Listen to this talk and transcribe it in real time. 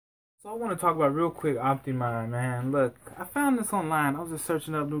So I want to talk about real quick Optimind, man. Look, I found this online. I was just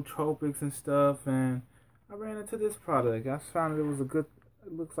searching up nootropics and stuff, and I ran into this product. I found it was a good.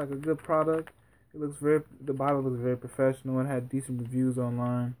 It looks like a good product. It looks very. The bottle looks very professional. It had decent reviews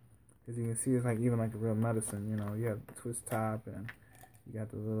online. As you can see, it's like even like a real medicine. You know, you have the twist top, and you got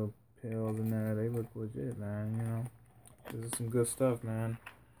the little pills in there. They look legit, man. You know, this is some good stuff, man.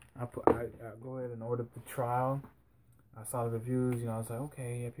 I go ahead and order the trial. I saw the reviews, you know, I was like,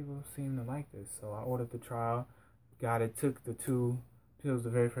 okay, yeah, people seem to like this. So I ordered the trial, got it, took the 2 pills the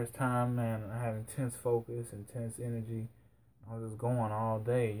very first time, man. I had intense focus, intense energy. I was just going all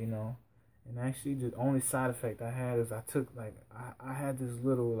day, you know. And actually, the only side effect I had is I took, like, I had this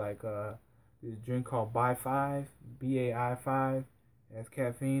little, like, this drink called Bi5, BAI5. It has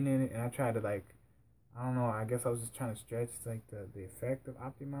caffeine in it. And I tried to, like, I don't know, I guess I was just trying to stretch, like, the effect of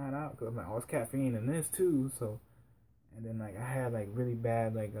Optimind out. Because I'm like, oh, it's caffeine in this, too, so. And then like I had like really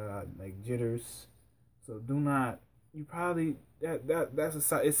bad like jitters. So do not, you probably that's a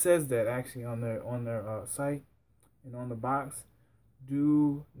site. It says that actually on their site and on the box.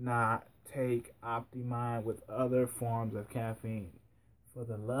 Do not take Optimind with other forms of caffeine. For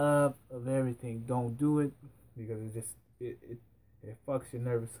the love of everything, don't do it, because it fucks your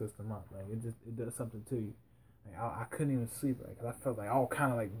nervous system up. Like it does something to you. Like I couldn't even sleep, like, 'cause I felt like all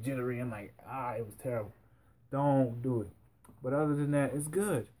kind of like jittery and like it was terrible. Don't do it. But other than that, it's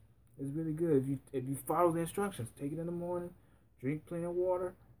good. It's really good. If you follow the instructions, take it in the morning, drink plenty of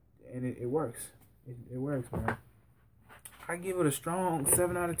water, and it works. It works, man. I give it a strong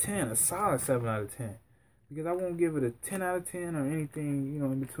 7 out of 10, a solid 7 out of 10. Because I won't give it a 10 out of 10 or anything, you know,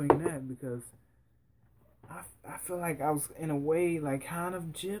 in between that, because I feel like I was in a way like kind of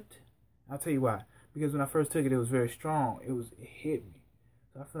gypped. I'll tell you why. Because when I first took it, it was very strong. It hit me.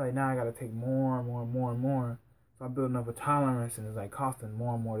 So I feel like now I gotta take more and more and more and more. So I'm building up a tolerance, and it's like costing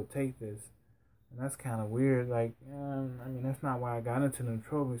more and more to take this. And that's kind of weird. Like, I mean, that's not why I got into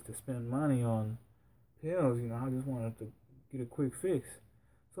nootropics, to spend money on pills. You know, I just wanted to get a quick fix.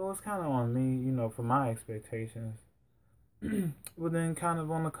 So it's kind of on me, you know, for my expectations. But then kind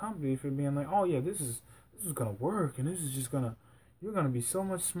of on the company for being like, oh yeah, this is gonna work, and this is just you're gonna be so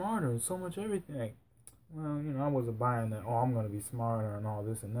much smarter and so much everything. Like, well, you know, I wasn't buying that, oh, I'm going to be smarter and all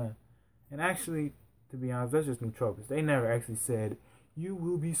this and that. And actually, to be honest, that's just nootropics. They never actually said, you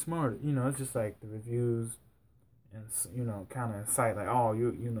will be smarter. You know, it's just like the reviews and, you know, kind of incite, like, oh,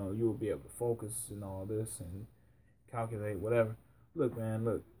 you know, you will be able to focus and all this and calculate, whatever. Look, man,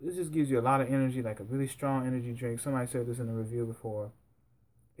 look, this just gives you a lot of energy, like a really strong energy drink. Somebody said this in a review before.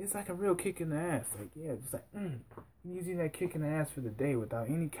 It's like a real kick in the ass. Like, yeah, just like, it gives you that kick in the ass for the day without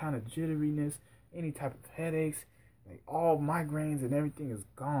any kind of jitteriness, any type of headaches. Like, all migraines and everything is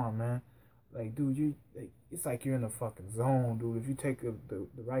gone, man. Like, dude, it's like you're in a fucking zone, dude. If you take the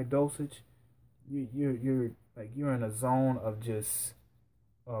right dosage, you're like, you're in a zone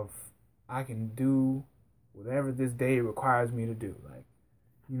of I can do whatever this day requires me to do. Like,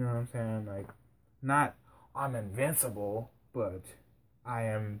 you know what I'm saying? Like, not I'm invincible, but I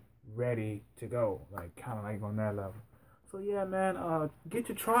am ready to go. Like, kind of like on that level. So yeah, man, get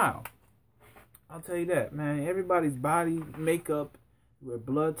your trial. I'll tell you that, man. Everybody's body makeup, we're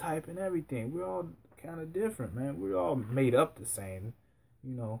blood type and everything. We're all kind of different, man. We're all made up the same,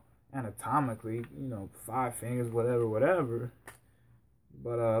 you know, anatomically, you know, 5 fingers, whatever.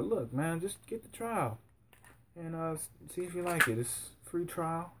 But look, man, just get the trial and see if you like it. It's free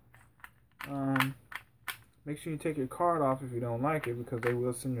trial. Make sure you take your card off if you don't like it, because they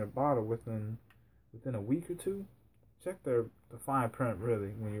will send you a bottle within a week or two. Check the fine print, really,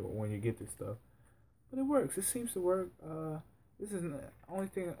 when you get this stuff. But it works. It seems to work. This is the only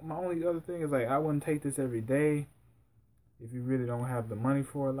thing. My only other thing is, like, I wouldn't take this every day if you really don't have the money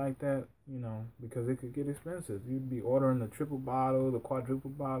for it like that, you know, because it could get expensive. You'd be ordering the triple bottle, the quadruple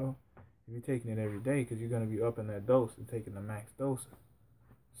bottle, if you're taking it every day, because you're going to be upping that dose and taking the max dose.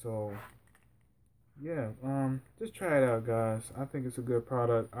 So, yeah, just try it out, guys. I think it's a good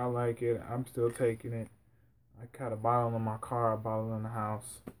product. I like it. I'm still taking it. I got a bottle in my car, a bottle in the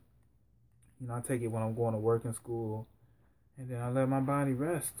house. You know, I take it when I'm going to work and school, and then I let my body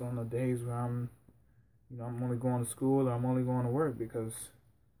rest on the days where I'm only going to school or I'm only going to work, because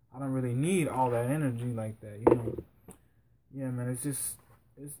I don't really need all that energy like that, you know. Yeah, man, it's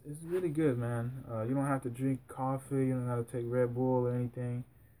really good, man. You don't have to drink coffee. You don't have to take Red Bull or anything.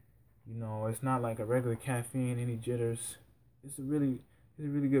 You know, it's not like a regular caffeine, any jitters. It's a really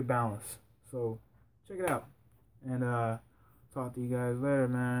good balance. So check it out, and talk to you guys later,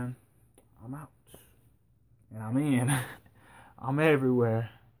 man. I'm out. And I'm in. I'm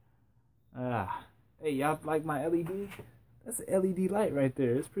everywhere. Hey, y'all like my LED? That's an LED light right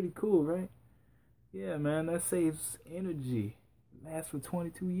there. It's pretty cool, right? Yeah, man, that saves energy. Lasts for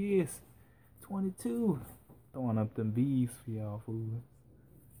 22 years. 22. Throwing up them bees for y'all fools.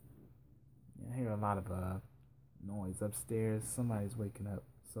 Yeah, I hear a lot of noise upstairs. Somebody's waking up.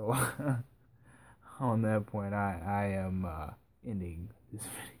 So on that point, I am ending this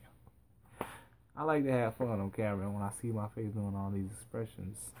video. I like to have fun on camera when I see my face doing all these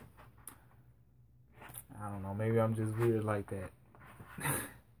expressions. I don't know, maybe I'm just weird like that.